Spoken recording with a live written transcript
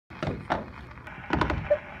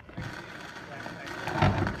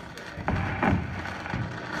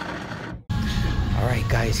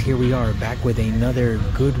guys, here we are back with another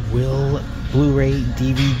Goodwill Blu-ray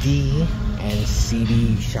DVD and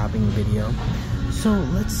CD shopping video. So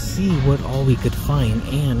let's see what all we could find.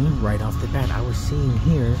 And right off the bat, I was seeing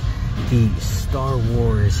here the Star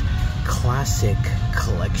Wars Classic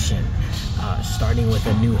Collection, starting with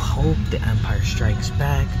A New Hope, The Empire Strikes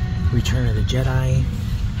Back, Return of the Jedi,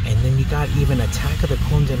 and then you got even Attack of the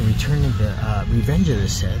Clones and Revenge of the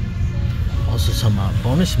Sith. Also some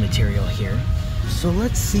bonus material here. So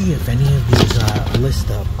let's see if any of these list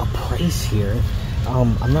a price here.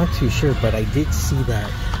 I'm not too sure, but I did see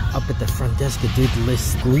that up at the front desk it did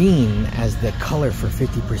list green as the color for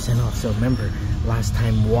 50% off. So remember, last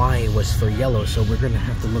time Y was for yellow, so we're gonna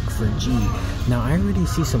have to look for G. Now I already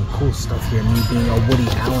see some cool stuff here. Me being a Woody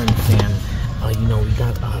Allen fan, you know, we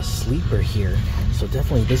got a Sleeper here, so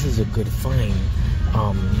definitely this is a good find.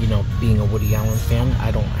 You know, being a Woody Allen fan,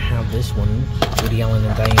 I don't have this one, Woody Allen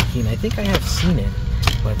and Diane Keaton. I think I have seen it,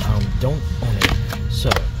 but don't own it. So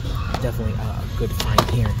definitely a good find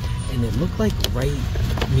here. And it looked like right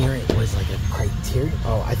near it was like a Criterion.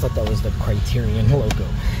 Oh, I thought that was the Criterion logo,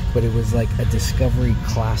 but it was like a Discovery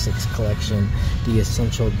Classics collection, the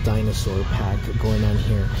Essential Dinosaur pack going on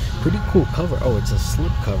here. Pretty cool cover. Oh, it's a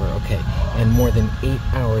slip cover. Okay, and more than 8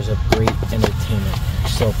 hours of great entertainment.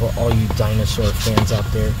 So for all you dinosaur fans out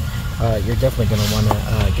there, you're definitely going to want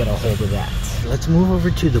to get a hold of that. Let's move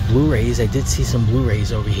over to the Blu-rays. I did see some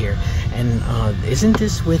Blu-rays over here. And isn't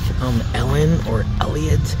this with Ellen or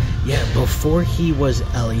Elliot? Yeah, before he was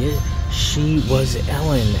Elliot, she was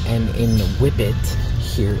Ellen, and in Whip It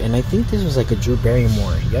here. And I think this was like a Drew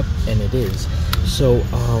Barrymore. Yep, and it is. So,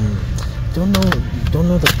 don't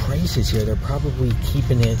know the prices here. They're probably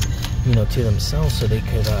keeping it, you know, to themselves so they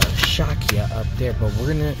could shock you up there. But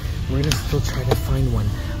we're gonna still try to find one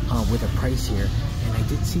with a price here. And I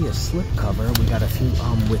did see a slip cover. We got a few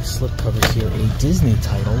with slip covers here. A Disney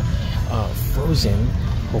title, Frozen.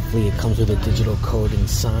 Hopefully it comes with a digital code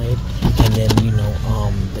inside. And then, you know,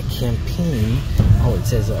 the campaign. Oh, it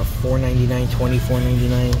says $4.99,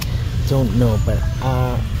 $24.99. Don't know, but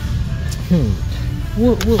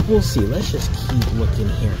we'll see. Let's just keep looking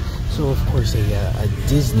here. So of course a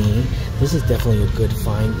Disney. This is definitely a good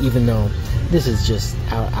find, even though this is just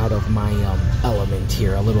out of my element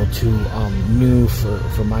here, a little too new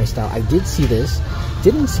for my style. I did see this,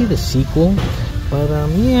 didn't see the sequel, but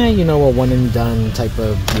yeah, you know, a one and done type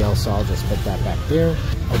of deal, so I'll just put that back there.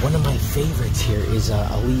 One of my favorites here is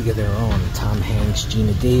A League of Their Own. Tom Hanks,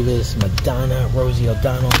 Gina Davis, Madonna, Rosie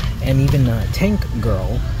O'Donnell, and even Tank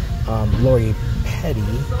Girl, Lori Petty,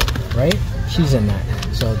 right? She's in that.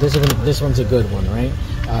 So this one's a good one, right?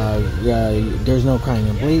 There's No Crying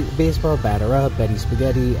in Baseball, Batter Up, Betty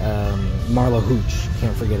Spaghetti, Marla Hooch.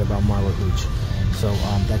 Can't forget about Marla Hooch. So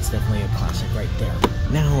that's definitely a classic right there.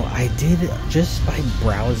 Now, I did, just by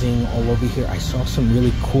browsing all over here, I saw some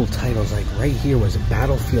really cool titles. Like right here was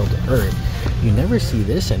Battlefield Earth. You never see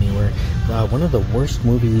this anywhere. One of the worst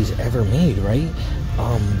movies ever made, right?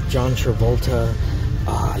 John Travolta.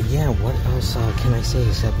 Yeah, what else can I say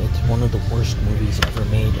except it's one of the worst movies ever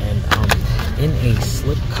made, and in a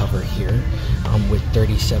slipcover here with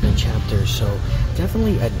 37 chapters, so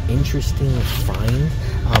definitely an interesting find.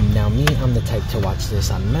 Now me, I'm the type to watch this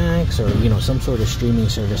on Max or, you know, some sort of streaming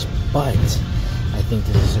service, but I think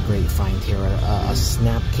this is a great find here. A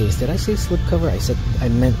snap case. Did I say slipcover? I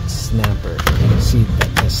meant snapper. See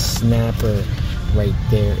the snapper right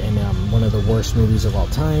there, and one of the worst movies of all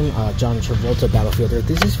time, John Travolta, Battlefield Earth.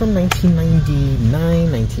 This is from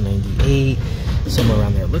 1999, 1998, somewhere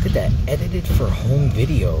around there. Look at that, edited for home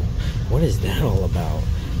video. What is that all about?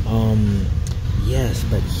 Yes,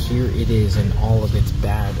 but here it is in all of its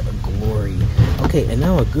bad glory. Okay, and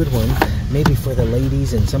now a good one, maybe for the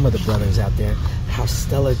ladies and some of the brothers out there, How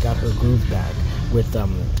Stella Got Her Groove Back, with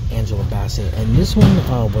Angela Bassett. And this one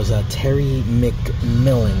was Terry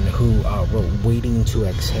McMillan, who wrote Waiting to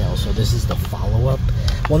Exhale. So this is the follow-up.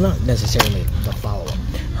 Well, not necessarily the follow-up.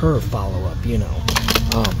 Her follow-up, you know.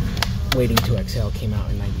 Waiting to Exhale came out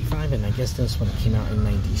in 95, and I guess this one came out in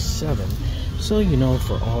 97. So, you know,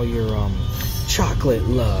 for all your chocolate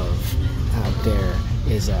love out there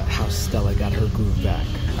is How Stella Got Her Groove Back.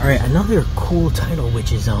 Alright, another cool title,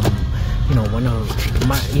 which is you know, one of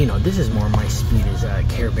my, you know, this is more my speed, is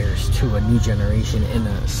Care Bears 2, A New Generation, in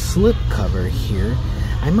a slip cover here.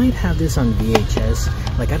 I might have this on VHS.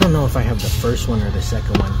 Like, I don't know if I have the first one or the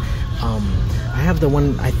second one. I have the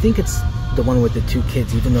one, I think it's the one with the two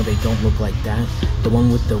kids, even though they don't look like that. The one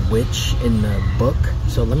with the witch in the book.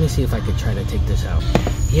 So let me see if I could try to take this out.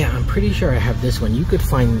 Yeah, I'm pretty sure I have this one. You could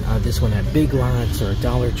find this one at Big Lots or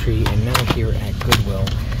Dollar Tree, and now here at Goodwill.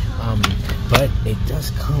 But it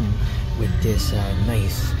does come with this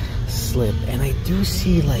nice slip. And I do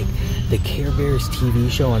see like the Care Bears TV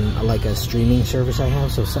show on like a streaming service I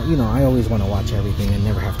have, so you know, I always want to watch everything and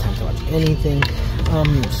never have time to watch anything.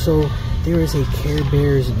 So there is a Care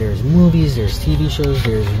Bears, there's movies, there's TV shows,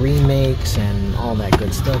 there's remakes and all that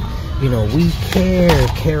good stuff. You know, we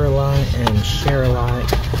care a lot and share a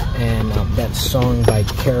lot, and that song by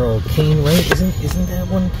Carole King, right? Isn't that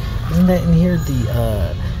one? Isn't that in here?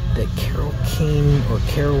 The Carole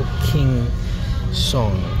King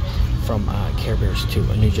song from Care Bears 2,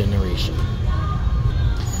 A New Generation.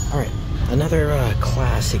 All right, another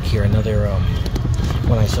classic here. Another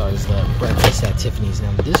one I saw is the Breakfast at Tiffany's.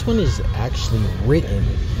 Now this one is actually written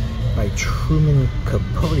by Truman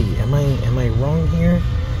Capote. Am I wrong here?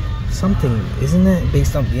 Something, isn't that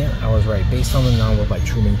based on? Yeah, I was right. Based on the novel by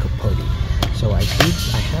Truman Capote. So I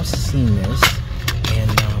have seen this,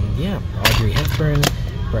 and yeah, Audrey Hepburn,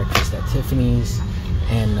 Breakfast at Tiffany's,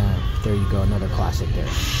 and there you go, another classic there.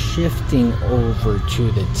 Shifting over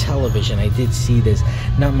to the television, I did see this,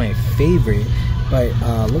 not my favorite, but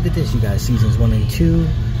look at this, you guys. Seasons 1 and 2,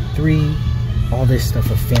 3, all this stuff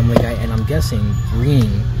of Family Guy, and I'm guessing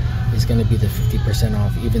green is going to be the 50%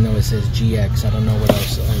 off, even though it says GX. I don't know what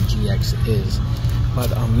else GX is, but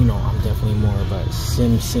you know, I'm definitely more of a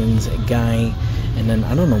Simpsons guy. And then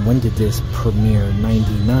I don't know, when did this premiere?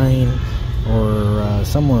 99 or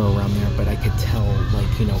somewhere around there, but I could tell,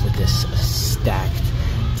 like, you know, with this stacked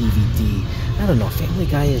DVD, I don't know, Family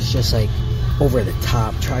Guy is just like over the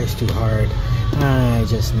top, tries too hard. I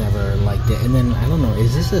just never liked it. And then I don't know,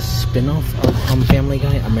 is this a spin-off of Family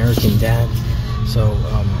Guy, American Dad? So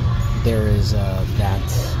there is that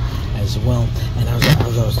as well. And I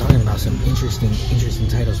was talking about some interesting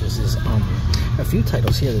titles. Was this a few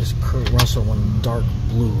titles here? There's Kurt Russell one, Dark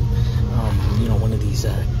Blue. You know, one of these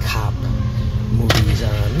cop movies.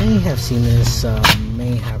 May have seen this,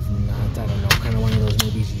 may have not. I don't know. Kind of one of those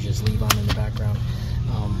movies you just leave on in the background.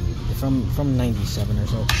 From 97 or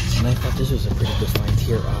so. And I thought this was a pretty good find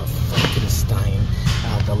here. Frankenstein,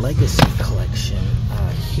 the Legacy Collection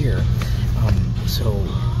here. So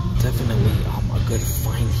definitely a good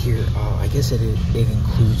find here. I guess it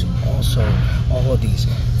includes also all of these: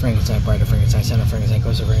 Frankenstein, Bride of Frankenstein, Son of Frankenstein,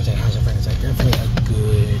 Ghost of Frankenstein, House of Frankenstein. Definitely a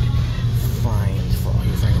good find for all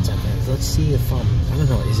you Frankenstein fans. Let's see if I don't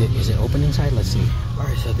know, is it open inside? Let's see. All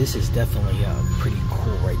right, so this is definitely pretty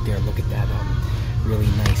cool right there. Look at that really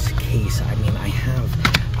nice case. I mean, I have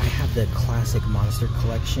the classic monster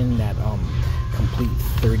collection, that complete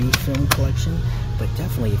 30 film collection. But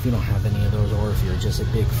definitely, if you don't have any of those, or if you're just a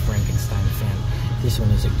big Frankenstein fan, this one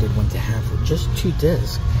is a good one to have for just 2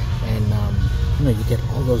 discs. And you know, you get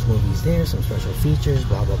all those movies there, some special features,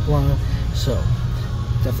 blah blah blah. So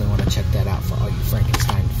definitely want to check that out for all you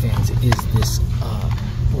Frankenstein fans. It is this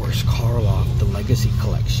Boris Karloff, the Legacy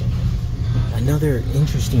Collection. Another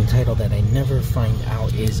interesting title that I never find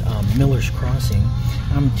out is Miller's Crossing.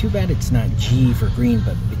 Too bad it's not G for green,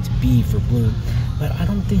 but it's B for blue. But I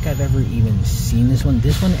don't think I've ever even seen this one.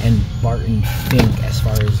 This one and Barton Fink, as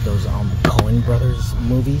far as those Coen Brothers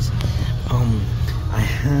movies.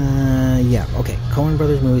 Yeah, okay, Coen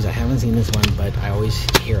Brothers movies. I haven't seen this one, but I always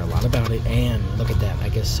hear a lot about it. And look at that, I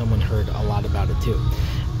guess someone heard a lot about it too.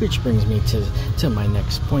 Which brings me to my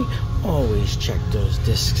next point. Always check those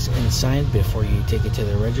discs inside before you take it to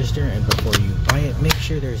the register, and before you buy it, make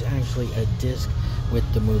sure there's actually a disc with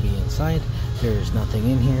the movie inside. There's nothing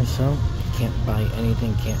in here, so can't buy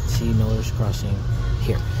anything, can't see Miller's Crossing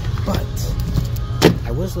here. But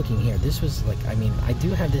I was looking here. This was like, I mean, I do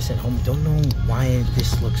have this at home. Don't know why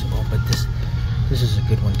this looks, oh, but this is a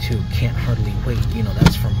good one too. Can't Hardly Wait. You know,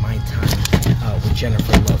 that's from my time with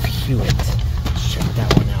Jennifer Love Hewitt. Check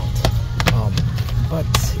that one out. But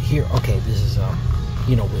here, okay, this is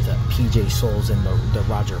you know, with PJ Souls and the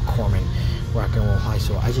Roger Corman Rock and Roll High.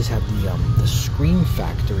 So I just have the Scream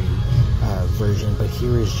Factory version, but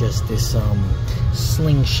here is just this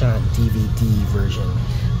slingshot DVD version.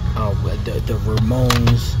 The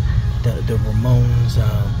Ramones, the Ramones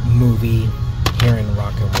movie here in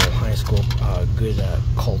Rock and Roll High School. Good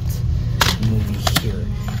cult movie here.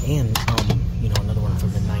 And you know, another one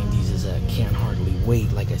from the 90s is Can't Hardly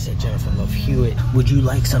Wait. Like I said, Jennifer Love Hewitt. Would You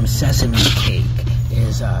Like Some Sesame Cake?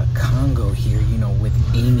 Is Congo here, you know, with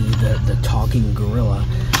Amy the talking gorilla.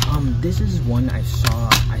 This is one I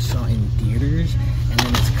saw in theaters, and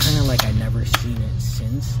then it's kind of like I never seen it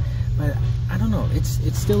since. But I don't know, it's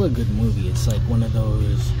still a good movie. It's like one of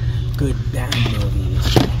those good bad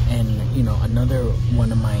movies. And you know, another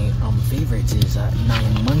one of my favorites is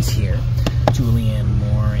 9 Months here. Julianne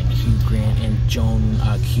Moore and Hugh Grant and Joan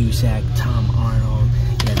Cusack, Tom Arnold.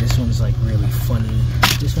 Yeah, this one's like really funny.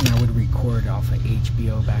 This one I would record off of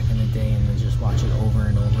HBO back in the day and then just watch it over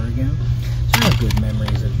and over again. So I have good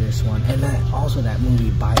memories of this one. And then also that movie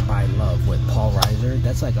Bye Bye Love with Paul Reiser.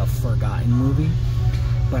 That's like a forgotten movie,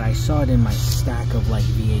 but I saw it in my stack of like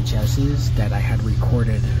VHSs that I had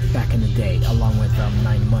recorded back in the day along with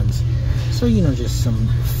 9 Months. So, you know, just some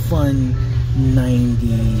fun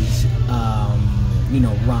 90s, you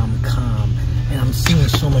know, rom-com. And I'm seeing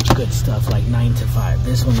so much good stuff like 9 to 5.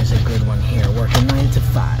 This one is a good one here. Working 9 to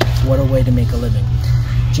 5. What a way to make a living.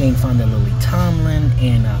 Jane Fonda, Lily Tomlin,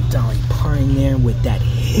 and Dolly Parton there with that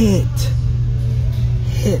hit.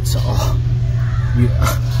 Hits. Oh.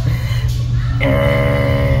 Yeah.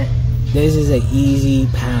 This is an easy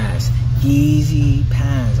pass. Easy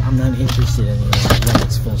pass. I'm not interested anymore when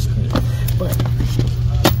it's full screen. But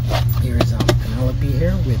here is Penelope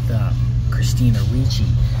here with Christina Ricci.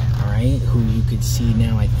 Alright, who you could see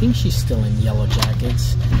now. I think she's still in Yellow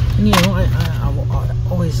Jackets. And you know, I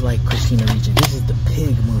always like Christina Ricci. This is the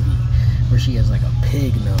pig movie where she has like a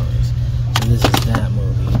pig nose. So this is that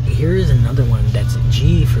movie. Here is another one that's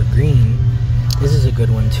G for Green. This is a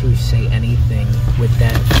good one too. Say Anything with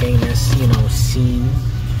that famous, you know, scene.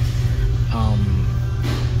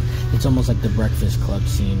 It's almost like the Breakfast Club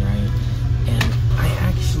scene, right? And I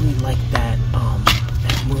actually like that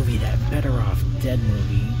that movie, that Better Off Dead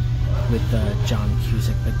movie with John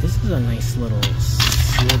Cusack. But this is a nice little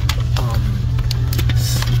slip.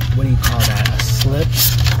 What do you call that? A slip,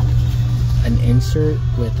 an insert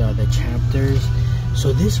with the chapters.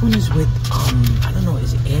 So this one is with I don't know.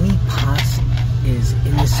 Is Annie Potts is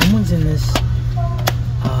in this? Someone's in this.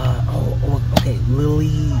 Okay.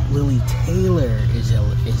 Lily Taylor is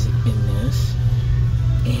in this,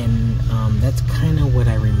 and that's kind of what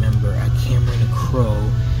I remember. Cameron Crowe,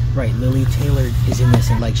 right? Lily Taylor is in this,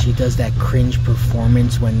 and like she does that cringe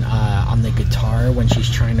performance when on the guitar when she's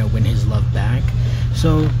trying to win his love back.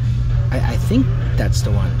 So I think that's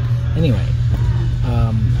the one. Anyway,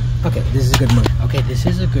 okay, this is a good movie. Okay, this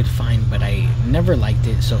is a good find, but I never liked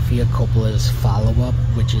it. Sofia Coppola's follow-up,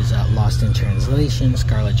 which is Lost in Translation,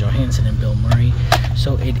 Scarlett Johansson and Bill Murray.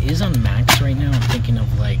 So it is on Max right now. I'm thinking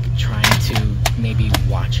of like trying to maybe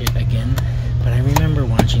watch it again, but I remember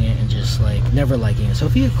watching it and just like never liking it.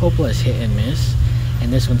 Sofia Coppola is hit and miss,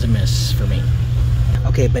 and this one's a miss for me.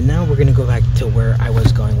 Okay, but now we're gonna go back to where I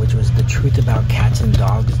was going, which was The Truth About Cats and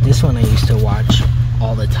Dogs. This one I used to watch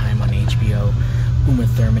all the time on HBO. Uma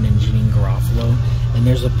Thurman and Janine Garofalo, and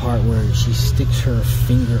there's a part where she sticks her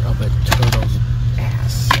finger up a turtle's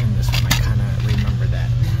ass in this one. I kind of remember that.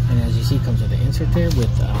 And as you see, it comes with an insert there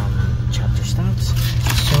with chapter stops.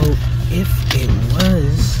 So if it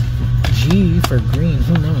was G for Green,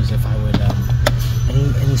 who knows if I would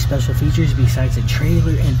any special features besides a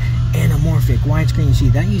trailer and anamorphic widescreen. See,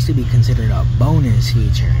 that used to be considered a bonus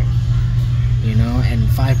feature, you know, and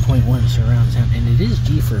 5.1 surround sound, and it is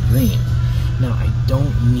G for Green. Now, I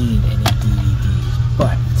don't need any DVDs,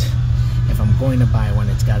 but if I'm going to buy one,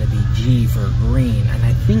 it's got to be G for Green. And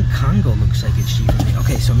I think Congo looks like it's G for Green.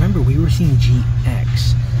 Okay, so remember, we were seeing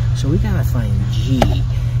GX, so we got to find G.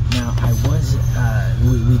 Now, I was,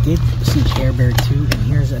 we did see Care Bear 2, and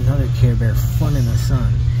here's another Care Bear, Fun in the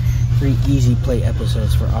Sun. 3 easy play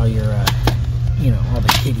episodes for all your, you know, all the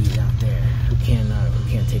kiddies out there who can't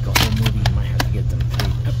take a whole movie. You might have to get them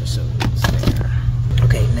 3 episodes there.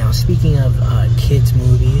 Okay, now speaking of kids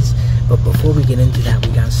movies, but before we get into that,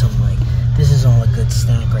 we got some like, this is all a good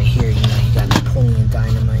snack right here. You know, you got Napoleon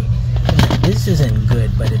Dynamite. This isn't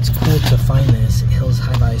good, but it's cool to find this. Hills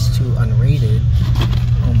Have Eyes 2 unrated.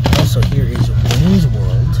 Also here is Wayne's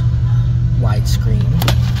World widescreen.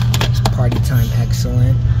 Party Time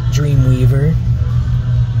Excellent. Dreamweaver.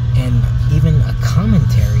 And even a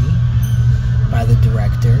commentary by the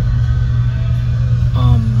director.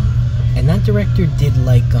 And that director did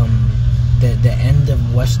like the end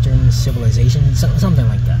of Western civilization, something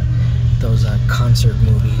like that. Those concert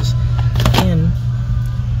movies. And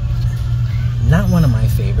not one of my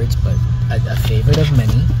favorites, but a favorite of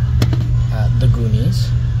many. The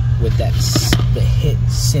Goonies, with the hit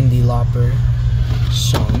Cyndi Lauper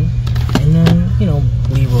song. And then, you know,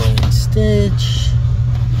 Leroy and Stitch.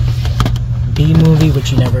 B-movie,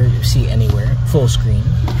 which you never see anywhere. Full screen.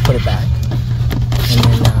 Put it back. And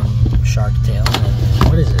then Shark Tale, and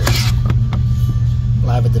what is this?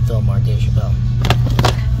 Live at the Fillmore, Dave Chappelle.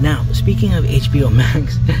 Now, speaking of HBO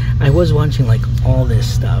Max, I was watching like all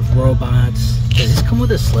this stuff. Robots. Does this come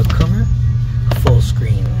with a slipcover? Full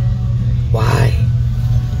screen. Why?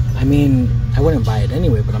 I mean, I wouldn't buy it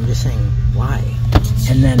anyway, but I'm just saying, why?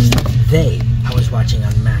 And then I was watching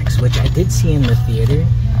on Max, which I did see in the theater,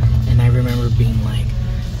 and I remember being like,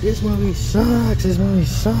 this movie sucks, this movie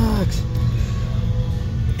sucks.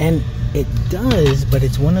 And it does, but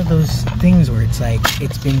it's one of those things where it's like,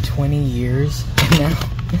 it's been 20 years, and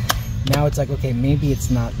now it's like, okay, maybe it's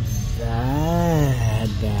not that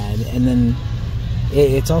bad. And then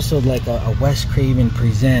it's also like a Wes Craven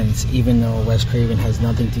Presents, even though Wes Craven has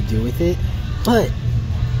nothing to do with it. But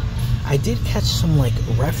I did catch some like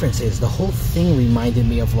references. The whole thing reminded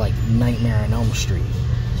me of like Nightmare on Elm Street,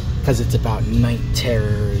 because it's about night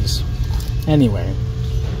terrors. Anyway,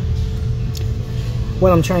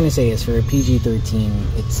 what I'm trying to say is, for a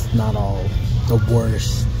PG-13, it's not all the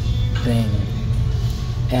worst thing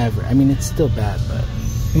ever. I mean, it's still bad, but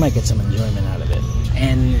you might get some enjoyment out of it.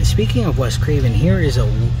 And speaking of Wes Craven, here is a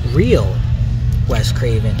real Wes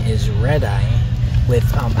Craven, is Red Eye, with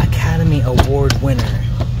Academy Award winner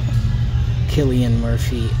Cillian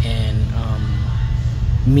Murphy and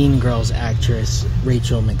Mean Girls actress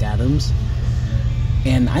Rachel McAdams.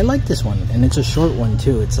 And I like this one, and it's a short one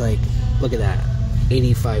too. It's like, look at that,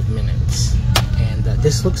 85 minutes. And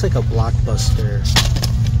this looks like a Blockbuster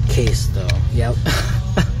case though. Yep.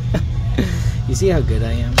 You see how good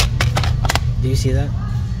I am? Do you see that?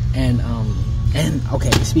 And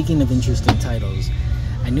okay, speaking of interesting titles,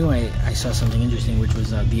 I knew I saw something interesting, which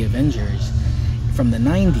was The Avengers from the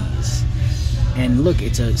 90s. And look,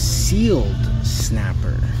 it's a sealed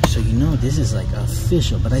snapper, so you know this is like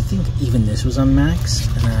official. But I think even this was on Max,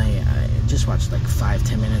 and I just watched like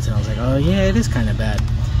 5-10 minutes, and I was like, oh yeah, it is kind of bad.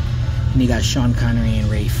 And you got Sean Connery and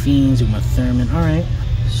Ray Fiennes, Uma Thurman. All right,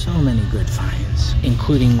 so many good finds,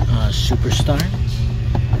 including Superstar,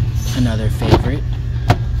 another favorite.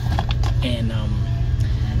 And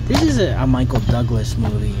this is a Michael Douglas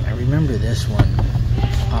movie. I remember this one.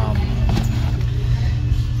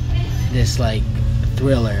 This like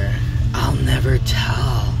thriller, I'll Never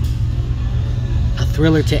Tell. A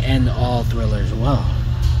thriller to end all thrillers. Wow.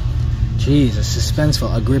 Jeez, a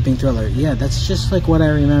suspenseful, a gripping thriller. Yeah, that's just like what I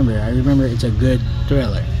remember. I remember it's a good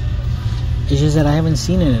thriller. It's just that I haven't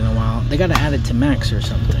seen it in a while. They gotta add it to Max or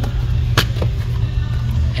something.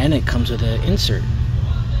 And it comes with an insert.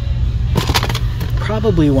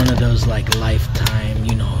 Probably one of those like Lifetime,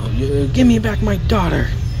 you know, give me back my daughter,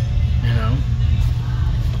 you know.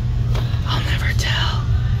 I'll never tell.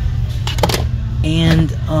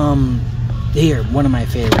 And here, one of my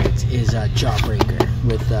favorites is Jawbreaker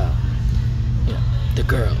with you know, the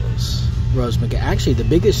girls. Rose McGowan. Actually, the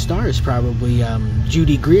biggest star is probably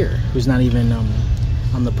Judy Greer, who's not even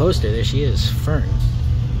on the poster. There she is, Fern.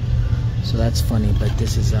 So that's funny. But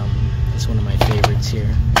this is one of my favorites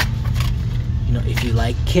here. You know, if you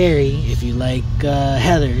like Carrie, if you like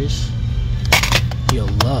Heathers, you'll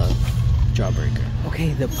love Jawbreaker.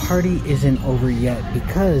 Okay, the party isn't over yet,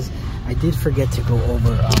 because I did forget to go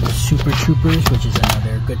over Super Troopers, which is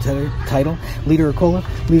another good title. Leader of Cola,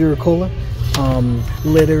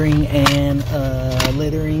 littering and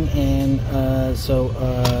so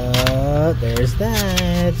there's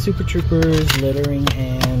that. Super Troopers, littering,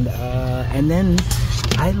 and then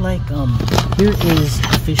I like here is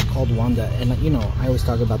A Fish Called Wanda, and you know, I always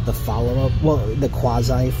talk about the follow-up, well, the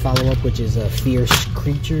quasi follow-up, which is Fierce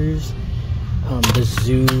Creatures, the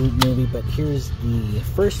zoo movie. But here's the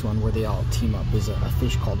first one where they all team up, is A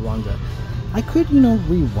Fish Called Wanda. I could, you know,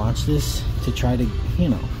 rewatch this to try to, you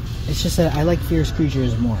know, it's just that I like Fierce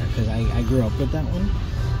Creatures more because I grew up with that one.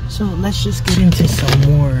 So let's just get into some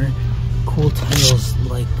more cool titles,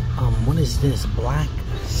 like what is this? Black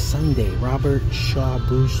Sunday, Robert Shaw,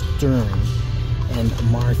 Bruce Dern,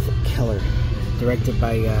 and Martha Keller, directed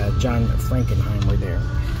by John Frankenheimer there.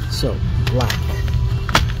 So Black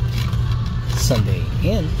Sunday,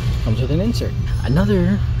 and comes with an insert.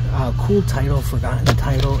 Another cool title, forgotten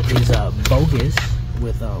title, is Bogus,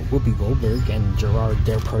 with Whoopi Goldberg and Gerard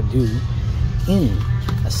Depardieu in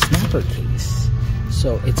a snapper case.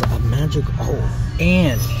 So it's a magic,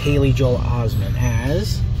 and Haley Joel Osment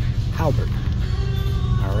as Halbert.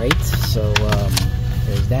 Alright, so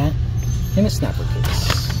there's that in a snapper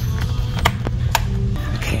case.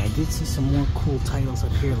 Okay, I did see some more cool titles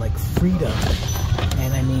up here, like Frida.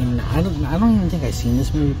 And I mean, I don't even think I've seen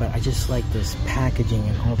this movie, but I just like this packaging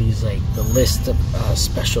and all these, like, the list of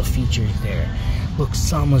special features there. Look,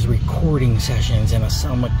 Selma's recording sessions and a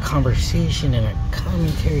Selma conversation and a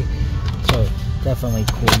commentary. So definitely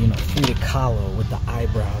cool. You know, Frida Kahlo with the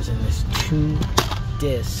eyebrows in this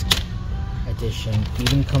 2-disc edition.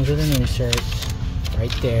 Even comes with an insert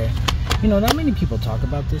right there. You know, not many people talk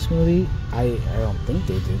about this movie. I don't think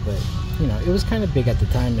they do, but you know, it was kind of big at the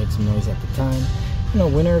time, made some noise at the time. You know,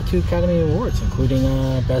 winner of 2 Academy Awards, including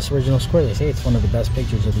Best Original Score. They say it's one of the best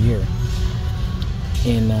pictures of the year.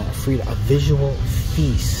 In Frida, A Visual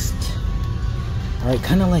Feast. Alright,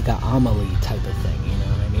 kind of like a Amelie type of thing, you know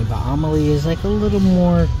what I mean? But Amelie is like a little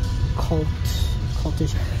more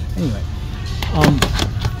cultish. Anyway,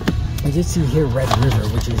 I did see here Red River,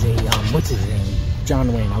 which is a, what's his name?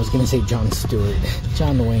 John Wayne. I was going to say John Stewart.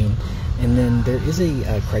 John Wayne. And then there is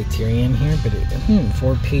a Criterion here, but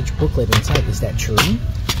 4-page booklet inside. Is that true?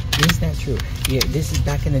 Is that true? Yeah, this is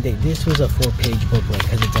back in the day. This was a 4-page booklet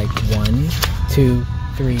because it's like 1, 2,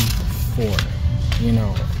 3, 4. You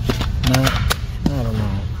know, I don't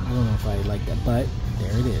know. I don't know if I like that, but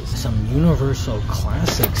there it is. Some Universal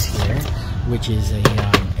Classics here, which is a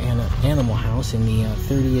Animal House in the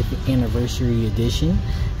 30th anniversary edition.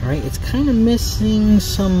 All right, it's kind of missing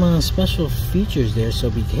some special features there, so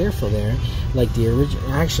be careful there. Like the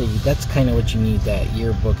original, actually, that's kind of what you need, that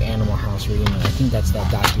yearbook Animal House reunion. I think that's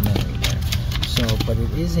that documentary there. So, but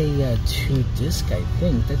it is a 2-disc, I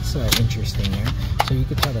think. That's interesting there. So you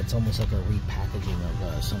could tell that's almost like a repackaging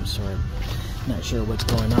of some sort. Not sure what's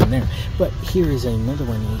going on there. But here is another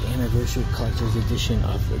one, the Anniversary Collector's Edition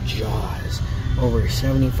of Jaws. Over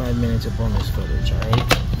 75 minutes of bonus footage,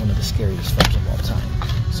 alright? One of the scariest films of all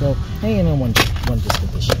time. So, hey, you know, one disc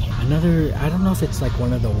edition here. Another, I don't know if it's like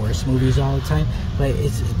one of the worst movies all the time, but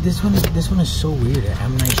it's this one is so weird. An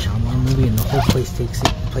M. Night Shyamalan movie, and the whole place takes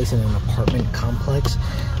place in an apartment complex.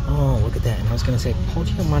 Oh, look at that. And I was gonna say, Paul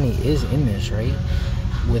Giamatti is in this, right?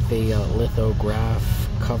 With a lithograph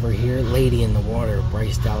cover here, Lady in the Water,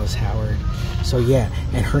 Bryce Dallas Howard. So yeah,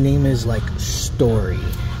 and her name is like Story.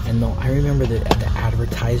 And though I remember that at the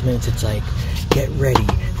advertisements, it's like, get ready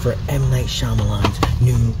for M. Night Shyamalan's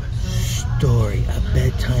new story, a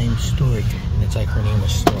bedtime story. And it's like her name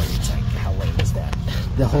is Story. It's like, how lame is that?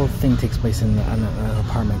 The whole thing takes place in an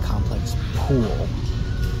apartment complex pool.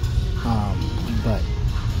 But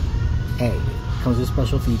hey, comes with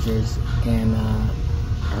special features and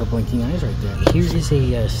her blinking eyes right there. Here is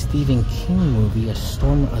a Stephen King movie, A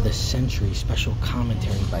Storm of the Century, special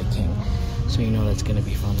commentary by King. So you know that's gonna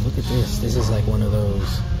be fun. Look at this. This is like one of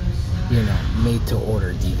those, you know,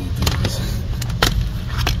 made-to-order DVDs.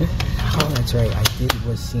 Oh, that's right. I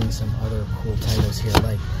was seeing some other cool titles here,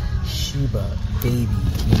 like Sheba, Baby,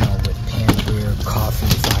 you know, with Pam Grier, Coffee,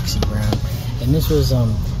 Foxy Brown. And this was,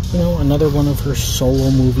 you know, another one of her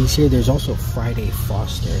solo movies here. There's also Friday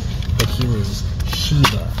Foster, but here is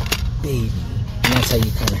Sheba, Baby. And that's how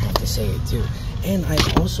you kind of have to say it, too. And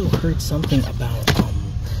I've also heard something about,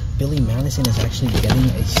 Billy Madison is actually getting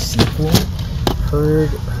a sequel.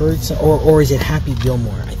 Or is it Happy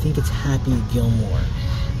Gilmore? I think it's Happy Gilmore.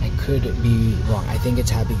 I could be wrong. I think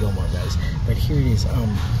it's Happy Gilmore, guys. But here it is.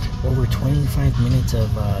 Over 25 minutes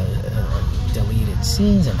of deleted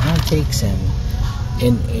scenes and outtakes, and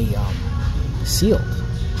in a sealed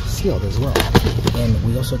as well. And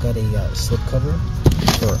we also got a slipcover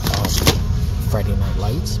for Friday Night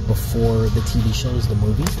Lights before the TV shows, the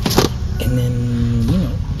movie. And then, you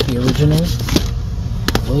know, the original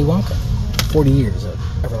Willy Wonka. 40 years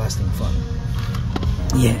of everlasting fun.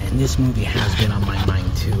 Yeah, and this movie has been on my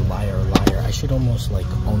mind too. Liar, Liar. I should almost like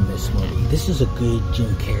own this movie. This is a good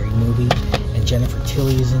Jim Carrey movie, and Jennifer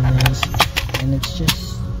Tilly is in this, and it's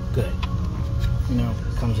just good. You know,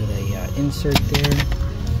 comes with a insert there.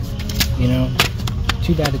 You know,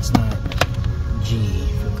 too bad it's not G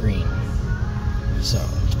for green. So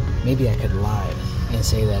maybe I could lie and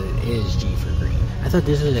say that it is G for green. I thought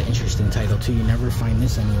this was an interesting title too. You never find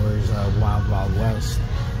this anywhere. Is Wild Wild West,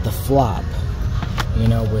 The Flop. You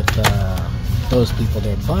know, with those people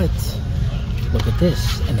there. But look at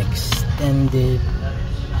this, an extended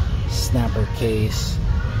snapper case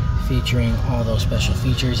featuring all those special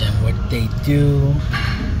features and what they do.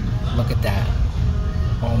 Look at that.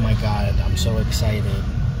 Oh my God, I'm so excited.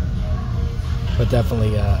 But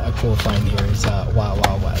definitely a cool find here is Wild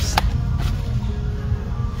Wild West.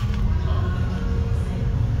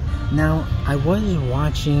 Now, I was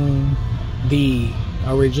watching the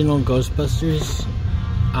original Ghostbusters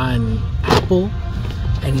on Apple,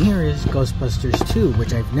 and here is Ghostbusters 2,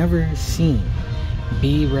 which I've never seen.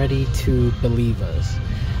 Be Ready to Believe Us.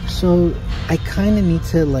 So I kind of need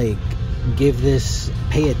to like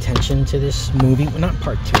pay attention to this movie. Well, not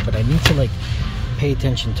part 2, but I need to like pay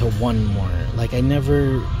attention to one more. Like I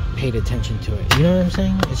never paid attention to it. You know what I'm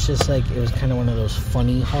saying? It's just like it was kind of one of those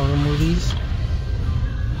funny horror movies.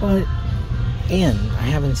 And I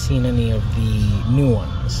haven't seen any of the new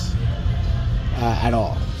ones at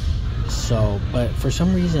all. So, but for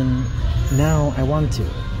some reason, now I want to.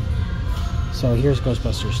 So here's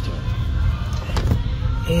Ghostbusters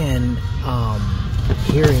 2. And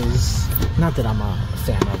here is, not that I'm a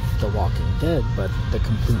fan of The Walking Dead, but the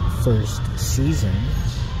complete first season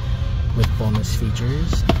with bonus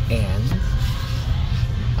features and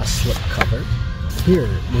a slipcover. Here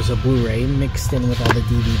was a Blu-ray mixed in with all the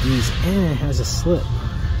DVDs, and it has a slip.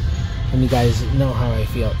 And you guys know how I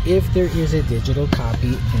feel. If there is a digital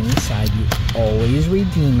copy inside, you always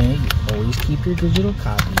redeem it. You always keep your digital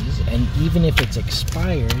copies. And even if it's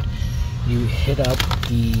expired, you hit up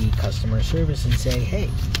the customer service and say, hey,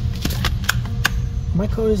 my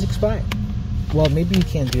code is expired. Well, maybe you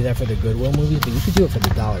can't do that for the Goodwill movies, but you could do it for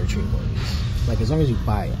the Dollar Tree movies. Like, as long as you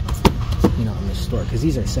buy it, you know, in the store, because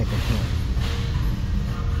these are secondhand.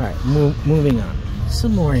 Alright, moving on.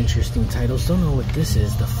 Some more interesting titles. Don't know what this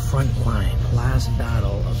is. The Front Line, Last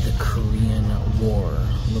Battle of the Korean War.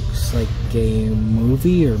 Looks like a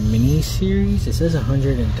movie or mini-series. It says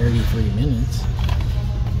 133 minutes.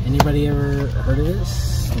 Anybody ever heard of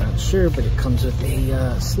this? Not sure, but it comes with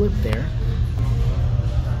a slip there.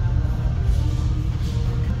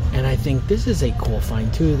 And I think this is a cool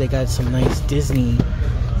find too. They got some nice Disney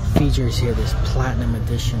features here. This Platinum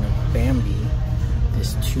Edition of Bambi.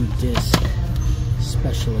 This 2-disc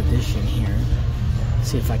special edition here. Let's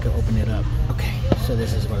see if I can open it up. Okay, so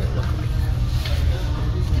this is what it looked like.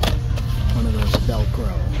 One of those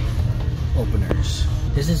Velcro openers.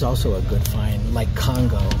 This is also a good find. Like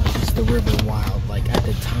Congo, it's the River Wild. Like at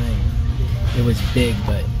the time, it was big,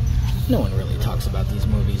 but no one really talks about these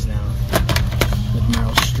movies now. With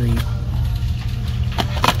Meryl Streep.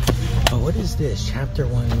 Oh, what is this? Chapter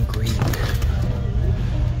 1 Greek.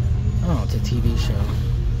 Oh, it's a TV show.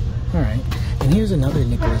 Alright. And here's another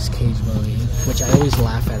Nicolas Cage movie, which I always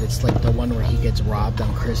laugh at. It's like the one where he gets robbed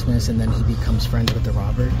on Christmas and then he becomes friends with the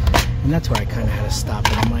robber. And that's where I kind of had to stop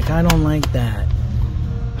it. I'm like, I don't like that.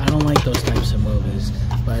 I don't like those types of movies.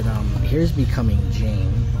 But here's Becoming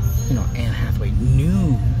Jane. You know, Anne Hathaway.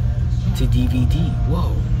 New to DVD.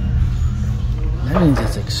 Whoa. That means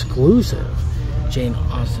it's exclusive. Jane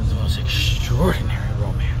Austen's most extraordinary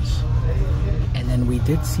romance. And then we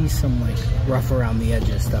did see some like rough around the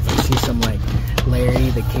edges stuff. I see some like Larry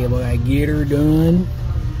the Cable Guy, get her done.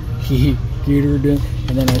 Get her done.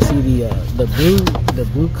 And then I see the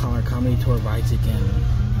Blue Collar Comedy Tour rides again.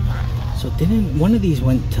 So didn't one of these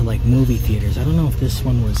went to like movie theaters? I don't know if this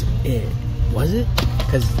one was it. Was it?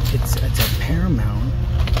 Because it's a Paramount.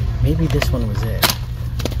 Maybe this one was it.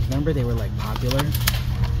 Remember they were like popular?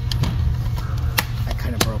 I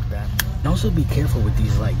kind of broke that. And also be careful with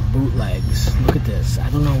these like bootlegs. Look at this. I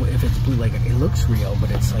don't know if it's bootleg. It looks real,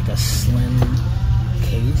 but it's like a slim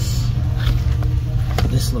case.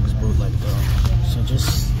 This looks bootleg though. So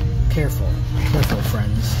just careful. Careful,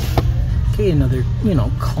 friends. Okay, another, you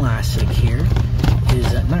know, classic here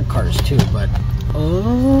is not Cars 2, but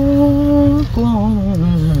oh,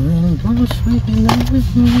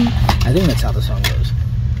 I think that's how the song goes.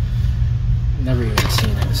 Never even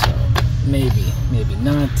seen it, so maybe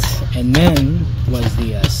not. And then was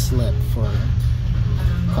the slip for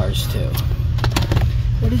Cars 2.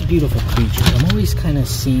 What is Beautiful Creatures? I'm always kind of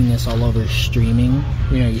seeing this all over streaming.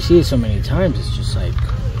 You know, you see it so many times, it's just like,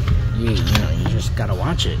 you know, you just gotta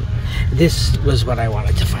watch it. This was what I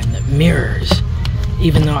wanted to find, the Mirrors.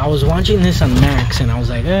 Even though I was watching this on Max and I was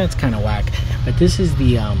like, it's kind of whack. But this is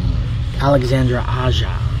the Alexandre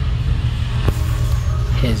Aja.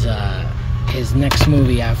 His next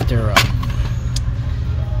movie after,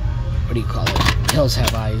 what do you call it? Hills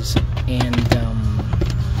Have Eyes. And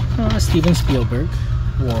Steven Spielberg,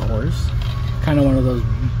 War Horse. Kind of one of those,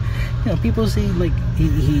 you know, people say like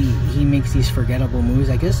he makes these forgettable movies.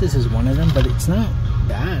 I guess this is one of them, but it's not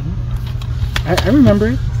bad. I remember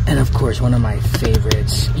it. And of course, one of my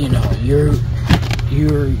favorites, you know, you're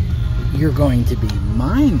going to be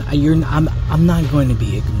mine. I'm not going to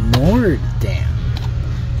be ignored, damn.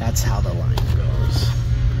 That's how the line goes.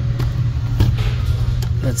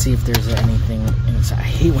 Let's see if there's anything inside. I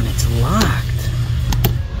hate when it's locked.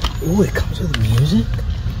 Ooh, it comes with music?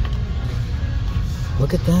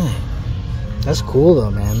 Look at that. That's cool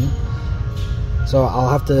though, man. So I'll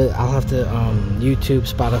have to YouTube,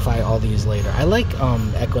 Spotify, all these later. I like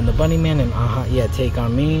Echo and the Bunnyman and Aha, yeah, Take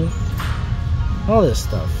on Me. All this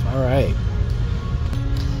stuff. Alright.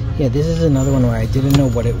 Yeah, this is another one where I didn't know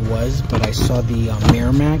what it was, but I saw the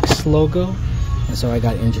Miramax logo, and so I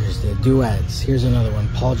got interested. Duets. Here's another one.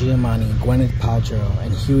 Paul Giamatti, Gwyneth Paltrow,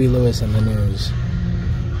 and Huey Lewis in the News.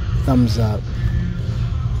 Thumbs up.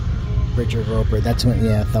 Richard Roper. That's when,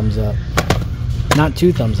 yeah, thumbs up. Not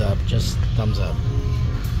 2 thumbs up, just thumbs up.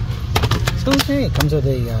 So okay, it comes with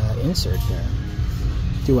a insert there.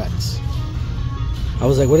 Duets. I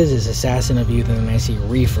was like, what is this? Assassin of Youth, and then I see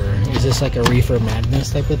Reefer. Is this like a Reefer Madness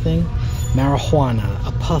type of thing? Marijuana,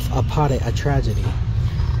 a puff, a pot, a tragedy.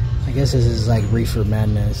 I guess this is like Reefer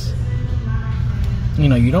Madness. You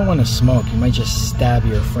know, you don't want to smoke. You might just stab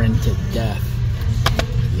your friend to death.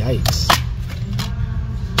 Yikes.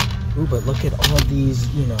 Ooh, but look at all these,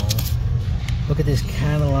 you know, look at this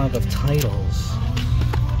catalog of titles.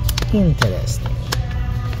 Interesting.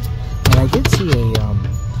 And I did see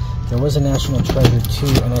there was a National Treasure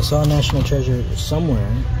too, and I saw a National Treasure somewhere.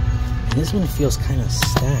 And this one feels kind of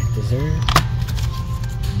stacked. Is there?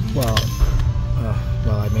 Well,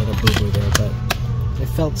 I made a boo-boo there, but it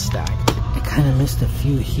felt stacked. I kind of missed a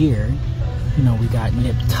few here. You know, we got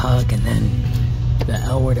Nip Tuck, and then the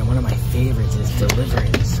L Word, and one of my favorites is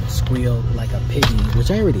Deliverance, Squeal Like a Piggy,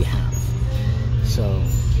 which I already have. So,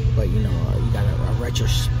 but you know, you got a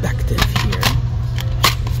retrospective here.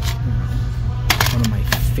 One of my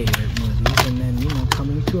favorite movies. And then, you know,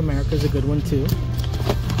 Coming to America is a good one too.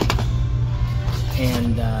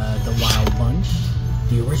 And The Wild Bunch,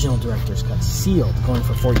 the original director's cut, sealed, going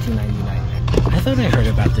for $14.99. I thought I heard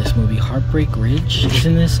about this movie, Heartbreak Ridge.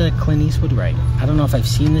 Isn't this Clint Eastwood, right? I don't know if I've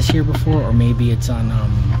seen this here before, or maybe it's on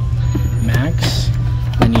Max.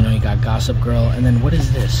 Then, you know, you got Gossip Girl. And then what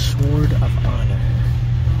is this? Sword of Honor.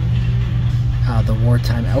 The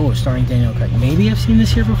wartime. Oh, starring Daniel Craig. Maybe I've seen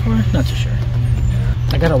this here before? Not too sure.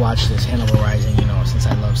 I gotta watch this, Hannibal Rising, you know, since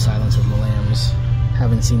I love Silence of the Lambs.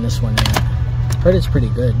 Haven't seen this one yet. Heard it's pretty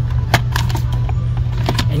good.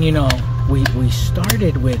 And you know, we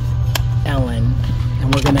started with Ellen,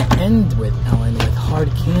 and we're gonna end with Ellen with Hard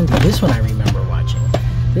Candy. This one I remember watching.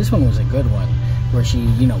 This one was a good one, where she,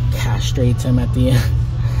 you know, castrates him at the end.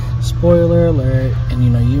 Spoiler alert. And you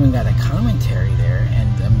know, you even got a commentary there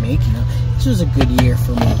and a making of. This was a good year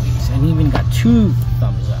for movies, and even got 2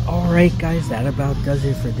 thumbs up. Alright guys, that about does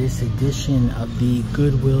it for this edition of the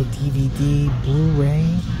Goodwill DVD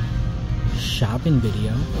Blu-ray shopping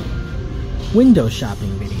video, window shopping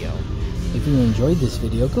video. If you enjoyed this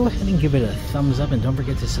video, go ahead and give it a thumbs up, and don't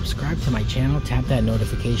forget to subscribe to my channel, tap that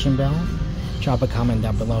notification bell, drop a comment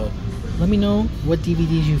down below. Let me know what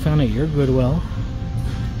DVDs you found at your Goodwill,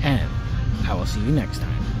 and I will see you next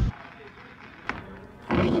time.